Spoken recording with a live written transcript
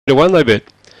1 they bet.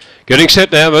 Getting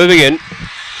set now, moving in.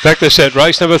 Back to set,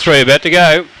 race number 3, about to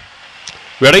go.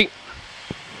 Ready?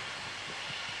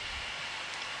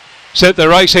 Set the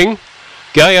racing.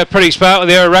 Going out pretty smart with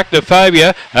there,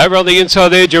 Arachnophobia. Over on the inside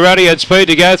there, Girardi had speed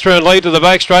to go through and lead to the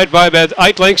back straight by about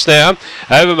 8 lengths now.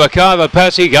 Over McIver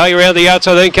Patsy, going around the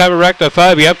outside, then came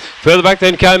Arachnophobia. Further back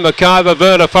then came McIver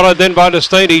Verna, followed then by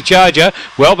Destiny Charger.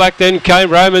 Well back then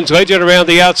came Romans Legend around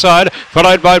the outside,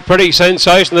 followed by Pretty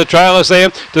Sensation. The trailers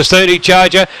there, Destiny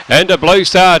Charger and a Blue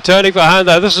Star turning for home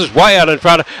though. This is way out in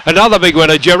front. Another big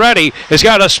winner, Girardi, is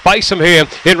going to space him here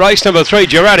in race number 3.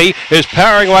 Girardi is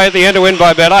powering away at the end to win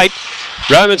by about 8.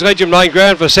 Romans Legend laying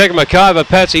ground for second, McIver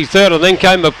Patsy third, and then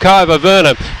came McIver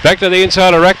Verna. Back to the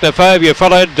inside, Arachnophobia,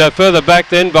 followed further back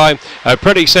then by a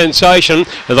Pretty Sensation.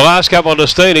 And the last couple of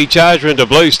Destiny Charger into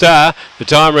Blue Star, the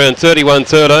time around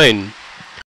 31.13.